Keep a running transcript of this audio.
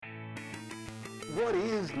What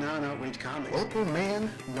is Non-Outrage comics? Local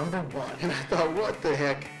man number one. And I thought, what the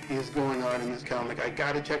heck is going on in this comic? I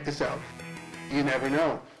gotta check this out. You never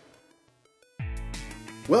know.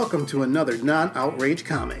 Welcome to another Non-Outrage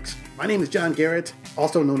Comics. My name is John Garrett,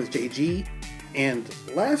 also known as JG, and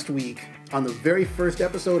last week, on the very first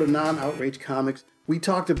episode of Non-Outrage Comics, we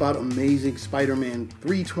talked about Amazing Spider-Man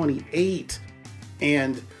 328,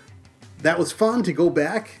 and that was fun to go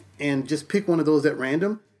back and just pick one of those at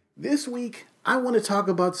random. This week, I want to talk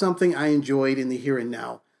about something I enjoyed in the here and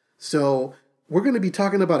now. So, we're going to be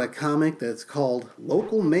talking about a comic that's called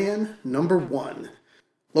Local Man Number One.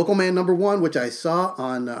 Local Man Number One, which I saw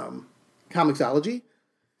on Comixology.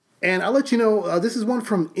 And I'll let you know, this is one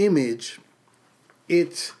from Image.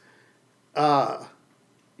 It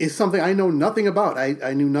is something I know nothing about.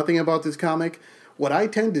 I knew nothing about this comic. What I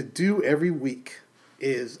tend to do every week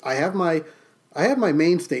is I have my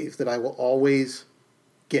mainstays that I will always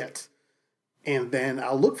get. And then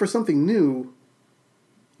I'll look for something new.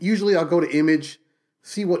 Usually I'll go to Image,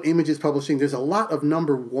 see what Image is publishing. There's a lot of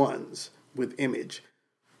number ones with Image,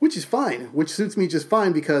 which is fine, which suits me just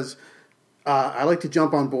fine because I like to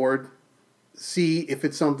jump on board, see if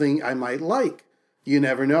it's something I might like. You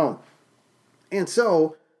never know. And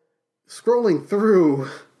so, scrolling through,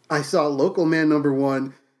 I saw Local Man Number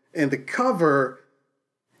One, and the cover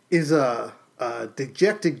is a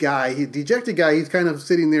dejected guy. He's kind of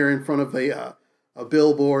sitting there in front of a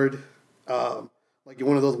billboard, like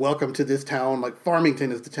one of those welcome to this town, like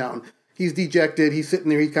Farmington is the town. He's dejected. He's sitting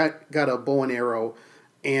there. He's got a bow and arrow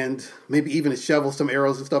and maybe even a shovel, some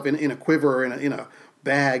arrows and stuff in a quiver or in a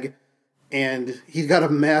bag. And he's got a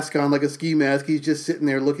mask on, like a ski mask. He's just sitting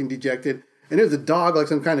there looking dejected. And there's a dog, like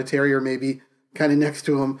some kind of terrier maybe, kind of next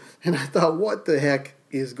to him. And I thought, what the heck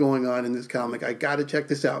is going on in this comic? I got to check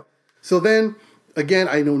this out. So then, again,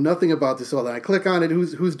 I know nothing about this, so then I click on it.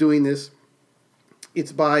 Who's doing this?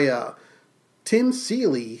 It's by Tim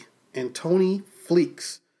Seeley and Tony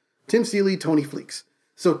Fleecs. Tim Seeley, Tony Fleecs.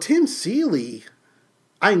 So Tim Seeley,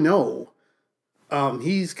 I know.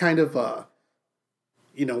 He's kind of,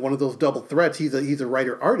 one of those double threats. He's a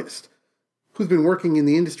writer-artist who's been working in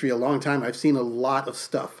the industry a long time. I've seen a lot of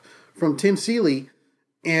stuff from Tim Seeley,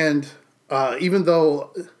 and even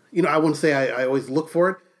though, I wouldn't say I always look for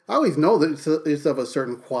it, I always know that it's of a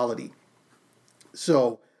certain quality.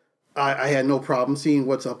 So I had no problem seeing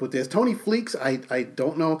what's up with this. Tony Fleecs, I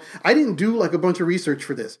don't know. I didn't do like a bunch of research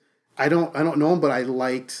for this. I don't know him, but I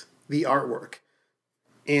liked the artwork.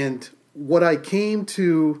 And what I came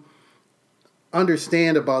to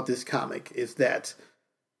understand about this comic is that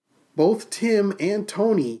both Tim and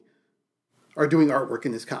Tony are doing artwork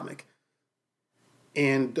in this comic.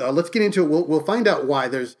 And let's get into it. We'll find out why.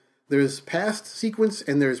 There's past sequence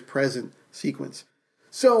and there's present sequence.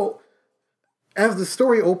 So, as the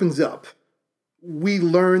story opens up, we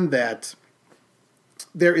learn that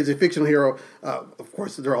there is a fictional hero. Of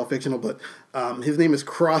course, they're all fictional, but his name is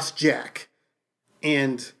Cross Jack.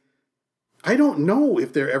 And I don't know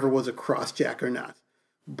if there ever was a Cross Jack or not.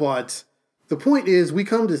 But the point is, we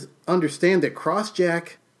come to understand that Cross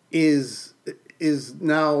Jack is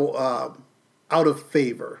now out of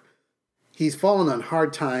favor. He's fallen on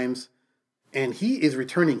hard times, and he is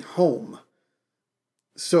returning home.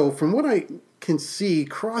 So from what I can see,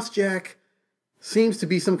 Crossjack seems to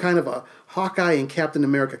be some kind of a Hawkeye and Captain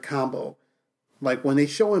America combo. Like when they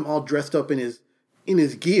show him all dressed up in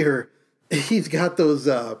his gear, he's got those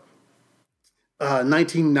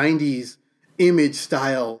 1990s Image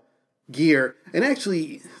style gear. And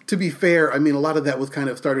actually, to be fair, I mean, a lot of that was kind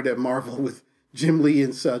of started at Marvel with Jim Lee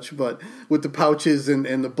and such, but with the pouches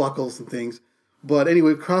and the buckles and things. But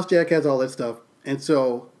anyway, Crossjack has all that stuff. And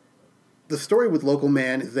so the story with Local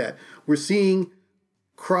Man is that we're seeing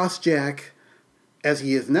Crossjack as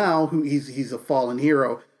he is now, who he's a fallen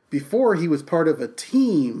hero. Before, he was part of a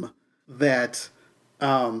team that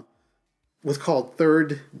was called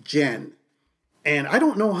Third Gen. And I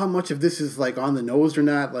don't know how much of this is like on the nose or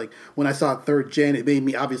not. Like when I saw Third Gen, it made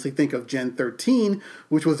me obviously think of Gen 13,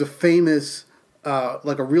 which was a famous,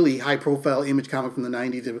 like a really high profile Image comic from the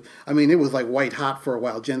 90s. It was like white hot for a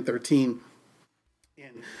while, Gen 13.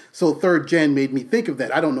 And so Third Gen made me think of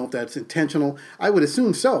that. I don't know if that's intentional. I would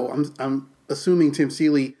assume so. I'm assuming Tim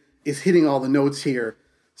Seeley is hitting all the notes here.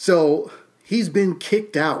 So he's been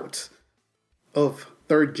kicked out of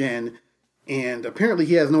Third Gen, and apparently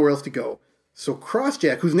he has nowhere else to go. So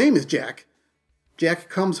Crossjack, whose name is Jack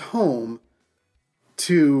comes home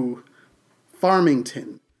to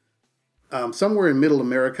Farmington, somewhere in Middle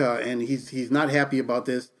America, and he's not happy about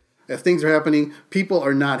this. As things are happening, people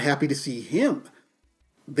are not happy to see him.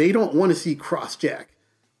 They don't want to see Crossjack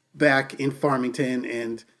back in Farmington,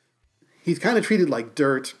 and he's kind of treated like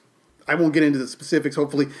dirt. I won't get into the specifics,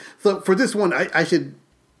 hopefully. So for this one, I should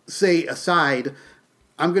say aside,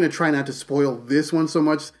 I'm going to try not to spoil this one so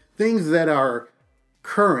much. Things that are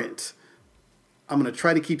current, I'm going to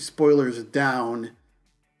try to keep spoilers down.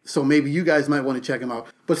 So maybe you guys might want to check them out.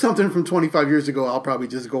 But something from 25 years ago, I'll probably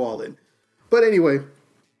just go all in. But anyway,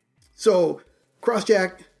 so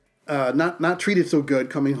Crossjack, not treated so good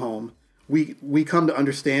coming home. We come to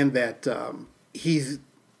understand that he's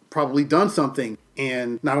probably done something.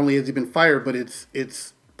 And not only has he been fired, but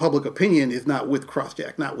it's public opinion is not with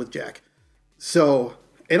Crossjack, not with Jack. So,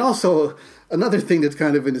 and also another thing that's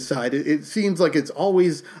kind of an aside, it seems like it's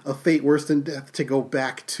always a fate worse than death to go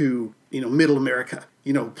back to, middle America.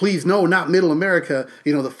 Please no, not middle America,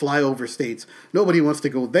 the flyover states. Nobody wants to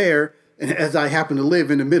go there. And as I happen to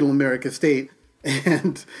live in a middle America state,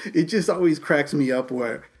 and it just always cracks me up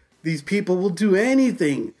where these people will do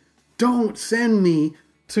anything. Don't send me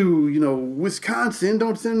to, Wisconsin.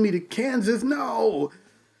 Don't send me to Kansas. No.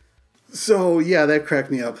 So, yeah, that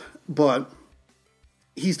cracked me up. But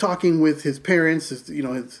he's talking with his parents,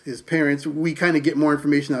 his parents. We kind of get more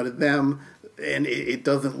information out of them. And it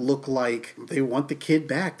doesn't look like they want the kid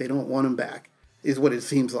back. They don't want him back, is what it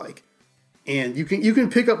seems like. And you can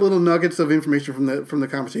pick up little nuggets of information from the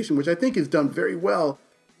conversation, which I think is done very well,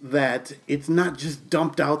 that it's not just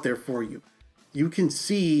dumped out there for you. You can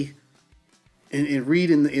see and read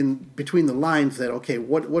in between the lines that, okay,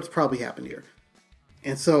 what's probably happened here.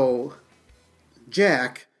 And so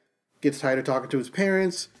Jack gets tired of talking to his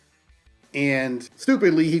parents, and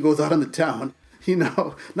stupidly he goes out on the town.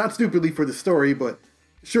 Not stupidly for the story, but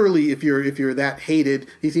surely if you're that hated,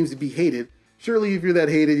 he seems to be hated. Surely if you're that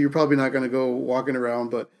hated, you're probably not going to go walking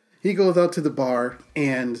around. But he goes out to the bar,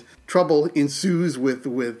 and trouble ensues with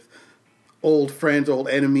old friends, old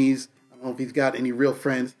enemies. I don't know if he's got any real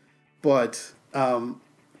friends, but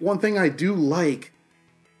one thing I do like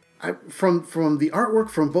from the artwork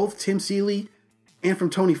from both Tim Seeley and from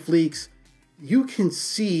Tony Fleeks, you can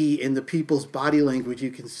see in the people's body language,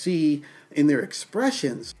 you can see in their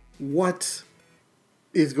expressions what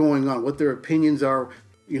is going on, what their opinions are,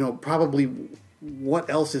 probably what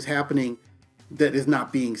else is happening that is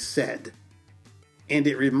not being said. And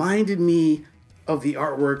it reminded me of the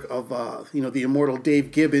artwork of, the immortal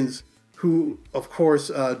Dave Gibbons, who, of course,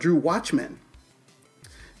 drew Watchmen.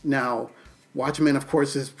 Now, Watchmen, of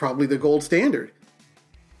course, is probably the gold standard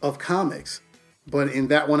of comics. But in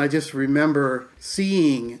that one, I just remember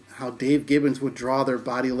seeing how Dave Gibbons would draw their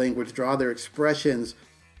body language, draw their expressions,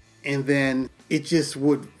 and then it just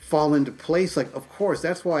would fall into place. Like, of course,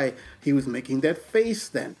 that's why he was making that face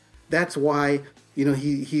then. That's why,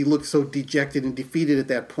 he looked so dejected and defeated at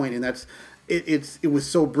that point. And it was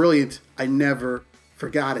so brilliant, I never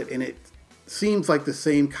forgot it. And it seems like the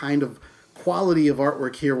same kind of quality of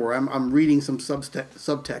artwork here, where I'm reading some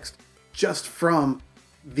subtext just from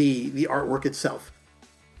the artwork itself.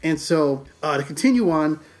 And so to continue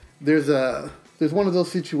on, there's one of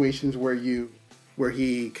those situations where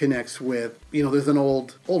he connects with, there's an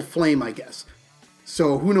old flame, I guess.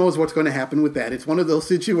 So who knows what's going to happen with that. It's one of those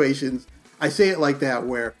situations, I say it like that,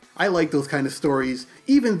 where I like those kind of stories,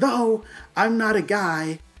 even though I'm not a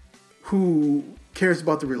guy who cares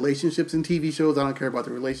about the relationships in TV shows. I don't care about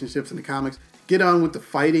the relationships in the comics. Get on with the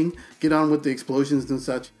fighting, get on with the explosions and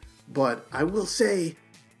such. But I will say,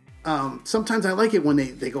 sometimes I like it when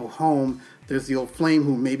they go home. There's the old flame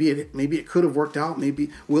who maybe it could have worked out. Maybe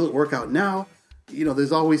will it work out now?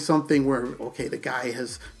 There's always something where, okay, the guy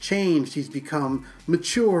has changed. He's become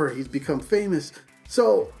mature. He's become famous.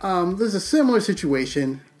 So there's a similar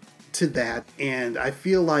situation to that, and I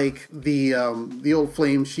feel like the old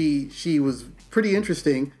flame, she was pretty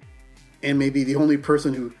interesting, and maybe the only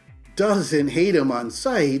person who doesn't hate him on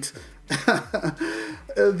sight.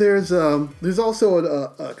 There's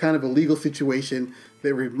also a kind of a legal situation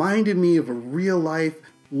that reminded me of a real life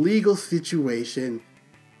legal situation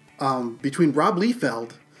between Rob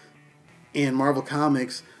Liefeld and Marvel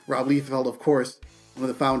Comics. Rob Liefeld, of course, one of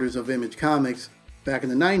the founders of Image Comics back in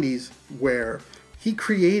the 90s, where he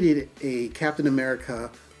created a Captain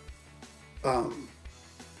America.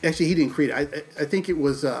 Actually, he didn't create it. I think it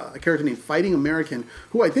was a character named Fighting American,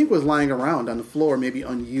 who I think was lying around on the floor, maybe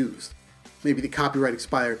unused. Maybe the copyright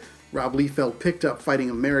expired. Rob Liefeld picked up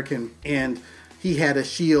Fighting American, and he had a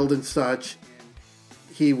shield and such.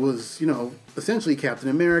 He was, essentially Captain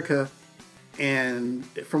America. And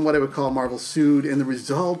from what I would call, Marvel sued. And the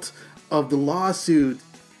result of the lawsuit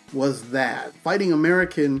was that Fighting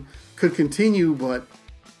American could continue, but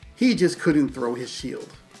he just couldn't throw his shield.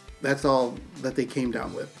 That's all that they came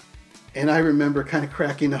down with. And I remember kind of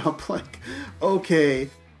cracking up like, okay,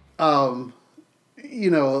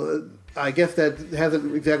 I guess that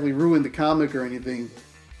hasn't exactly ruined the comic or anything.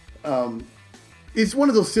 It's one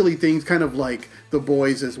of those silly things, kind of like The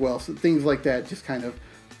Boys as well. So things like that, just kind of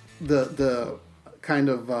the kind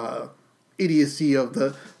of idiocy of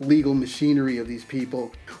the legal machinery of these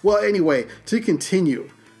people. Well, anyway, to continue,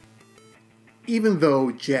 even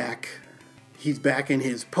though Jack, he's back in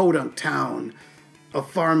his podunk town of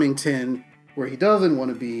Farmington, where he doesn't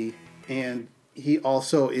want to be, and he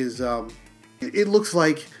also is, it looks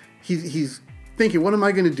like he's thinking, what am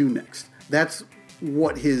I going to do next? That's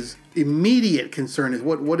what his immediate concern is.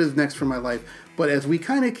 What is next for my life? But as we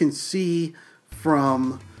kind of can see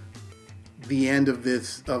from the end of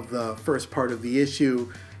the first part of the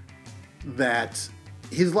issue, that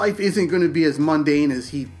his life isn't going to be as mundane as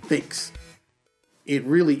he thinks. It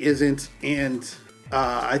really isn't, and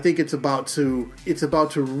I think it's about to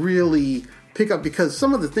really pick up, because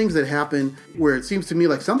some of the things that happen where it seems to me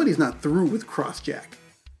like somebody's not through with Crossjack.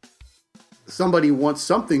 Somebody wants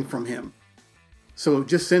something from him. So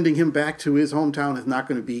just sending him back to his hometown is not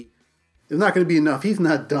going to be enough. He's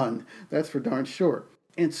not done. That's for darn sure.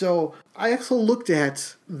 And so I also looked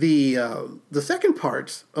at the second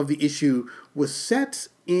part of the issue was set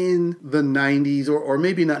in the 90s, or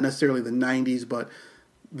maybe not necessarily the 90s, but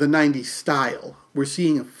the 90s style. We're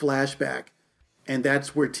seeing a flashback, and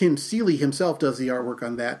that's where Tim Seeley himself does the artwork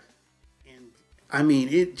on that. And I mean,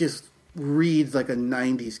 it just reads like a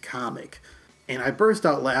 90s comic. And I burst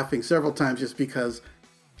out laughing several times just because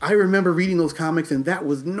I remember reading those comics and that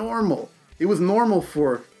was normal. It was normal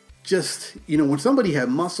for just, when somebody had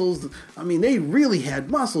muscles. I mean, they really had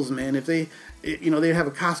muscles, man. If they'd have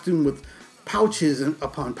a costume with pouches and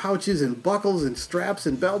upon pouches and buckles and straps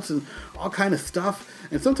and belts and all kind of stuff.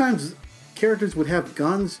 And sometimes characters would have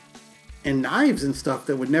guns and knives and stuff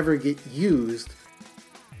that would never get used.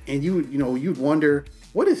 And you'd wonder,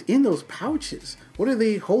 what is in those pouches? What are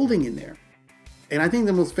they holding in there? And I think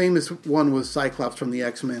the most famous one was Cyclops from the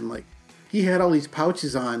X-Men. Like, he had all these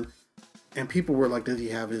pouches on, and people were like, does he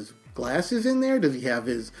have his glasses in there? Does he have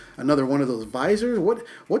another one of those visors?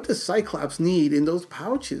 What does Cyclops need in those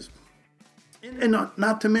pouches? And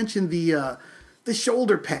not to mention the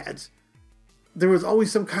shoulder pads. There was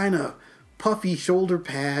always some kind of puffy shoulder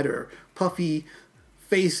pad or puffy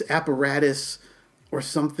face apparatus or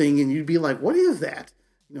something, and you'd be like, what is that?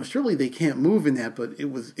 Surely they can't move in that, but it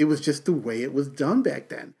was just the way it was done back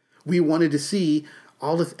then. We wanted to see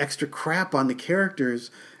all this extra crap on the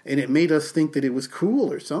characters, and it made us think that it was cool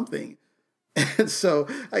or something. And so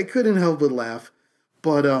I couldn't help but laugh.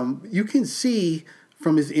 But you can see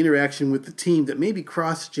from his interaction with the team that maybe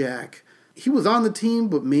Crossjack, he was on the team,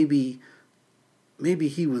 but maybe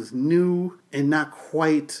he was new and not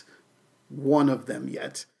quite one of them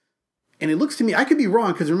yet. And it looks to me, I could be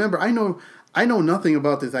wrong, because remember, I know nothing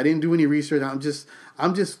about this. I didn't do any research. I'm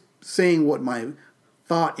just saying what my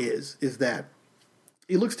thought is that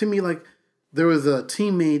it looks to me like there was a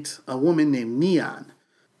teammate, a woman named Neon,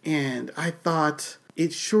 and I thought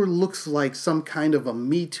it sure looks like some kind of a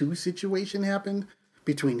Me Too situation happened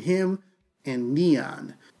between him and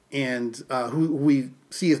Neon, and who we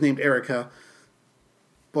see is named Erica.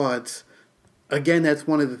 But again, that's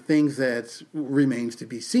one of the things that remains to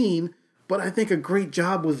be seen. But I think a great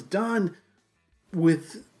job was done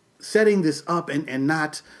with setting this up and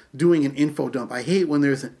not doing an info dump. I hate when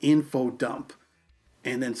there's an info dump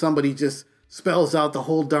and then somebody just spells out the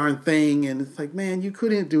whole darn thing, and it's like, man, you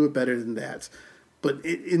couldn't do it better than that. But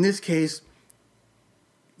in this case,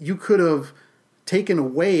 you could have taken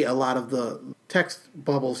away a lot of the text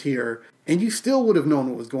bubbles here, and you still would have known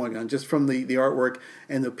what was going on just from the artwork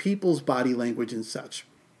and the people's body language and such.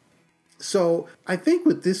 So I think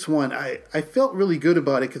with this one, I felt really good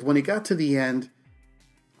about it, because when it got to the end,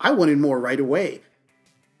 I wanted more right away.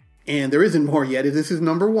 And there isn't more yet. This is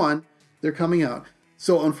number 1. They're coming out.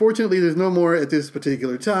 So unfortunately, there's no more at this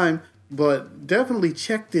particular time, but definitely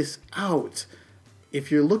check this out. If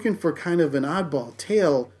you're looking for kind of an oddball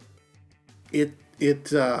tale, it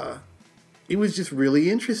was just really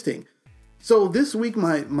interesting. So this week,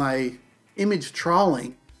 my image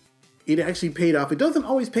trawling, it actually paid off. It doesn't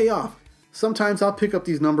always pay off. Sometimes I'll pick up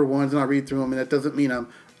these number 1s and I'll read through them, and that doesn't mean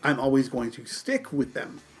I'm always going to stick with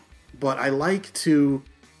them. But I like to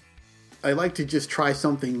just try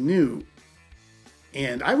something new.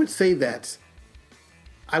 And I would say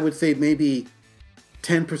maybe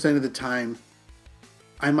 10% of the time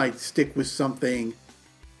I might stick with something,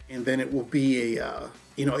 and then it will be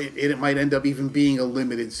it might end up even being a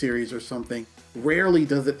limited series or something. Rarely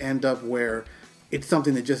does it end up where it's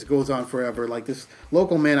something that just goes on forever. Like this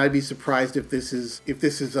Local Man, I'd be surprised if this is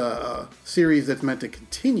a series that's meant to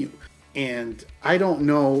continue. And I don't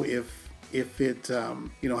know if if it,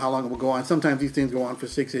 how long it will go on. Sometimes these things go on for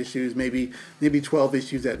 6 issues, maybe 12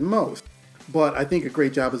 issues at most. But I think a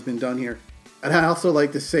great job has been done here. And I also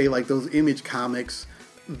like to say, like, those Image comics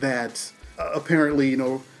that apparently,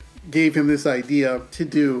 gave him this idea to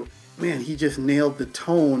do. Man, he just nailed the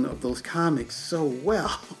tone of those comics so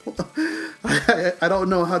well. I don't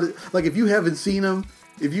know how to, like, if you haven't seen them,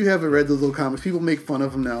 if you haven't read those little comics, people make fun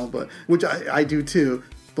of them now, but which I do too.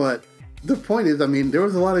 But the point is, there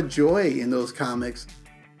was a lot of joy in those comics,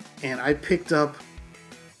 and I picked up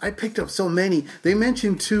so many. They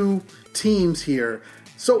mentioned 2 teams here.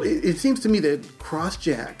 So it seems to me that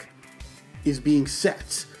Crossjack is being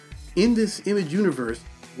set in this Image universe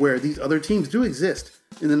where these other teams do exist.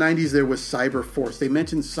 In the 90s, there was Cyber Force. They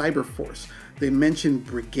mentioned Cyber Force. They mentioned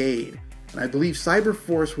Brigade. And I believe Cyber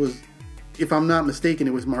Force was, if I'm not mistaken,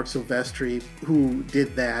 it was Mark Silvestri who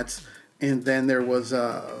did that. And then there was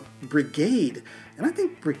Brigade. And I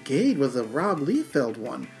think Brigade was a Rob Liefeld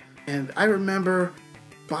one. And I remember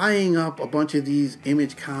buying up a bunch of these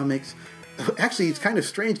Image comics. Actually, it's kind of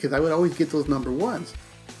strange because I would always get those number 1s.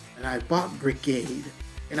 And I bought Brigade.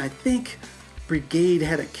 And I think Brigade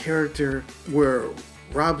had a character where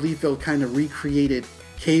Rob Liefeld kind of recreated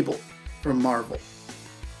Cable from Marvel.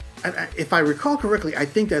 And if I recall correctly, I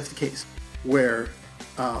think that's the case. Where,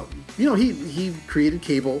 he created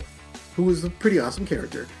Cable, who was a pretty awesome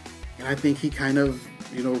character. And I think he kind of,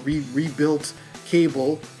 rebuilt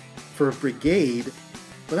Cable for Brigade.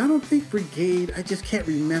 But I don't think Brigade, I just can't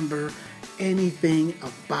remember anything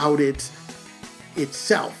about it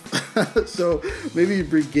itself. So maybe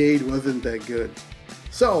Brigade wasn't that good.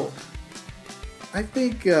 So I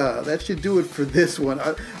think that should do it for this one.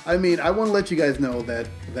 I want to let you guys know that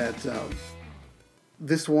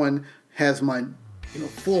this one has my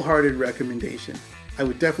full-hearted recommendation. I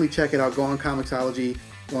would definitely check it out. Go on Comixology,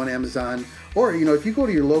 go on Amazon, or if you go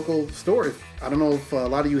to your local store. I don't know if a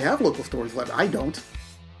lot of you have local stores left. I don't.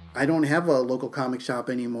 I don't have a local comic shop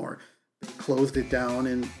anymore. They closed it down,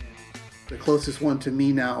 and the closest one to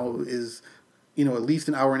me now is, at least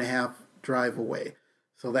an hour and a half drive away.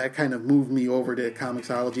 So that kind of moved me over to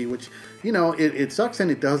Comixology, which, it sucks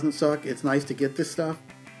and it doesn't suck. It's nice to get this stuff,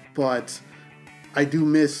 but I do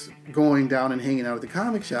miss going down and hanging out at the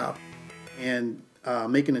comic shop and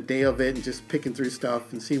making a day of it and just picking through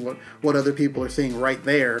stuff and see what other people are saying right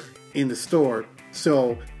there in the store.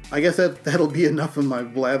 So I guess that'll be enough of my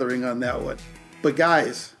blathering on that one. But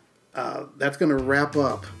guys, that's going to wrap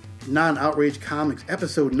up Non-Outrage Comics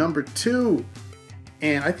episode number 2.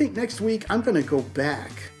 And I think next week I'm going to go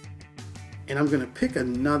back and I'm going to pick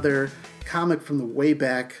another comic from the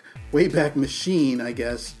Wayback Machine, I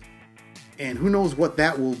guess. And who knows what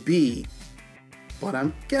that will be. But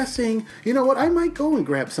I'm guessing, I might go and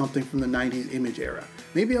grab something from the 90s Image era.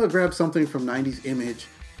 Maybe I'll grab something from 90s Image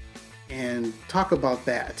and talk about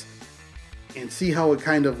that and see how it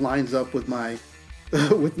kind of lines up with my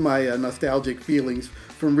nostalgic feelings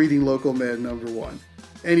from reading Local Man number 1.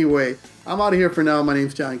 Anyway, I'm out of here for now. My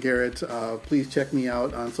name's John Garrett. Please check me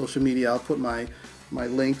out on social media. I'll put my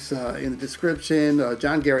links in the description.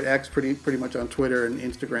 John Garrett X, pretty much on Twitter and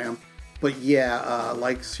Instagram. But yeah,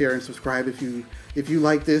 like, share, and subscribe if you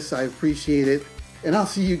like this. I appreciate it. And I'll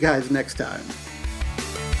see you guys next time.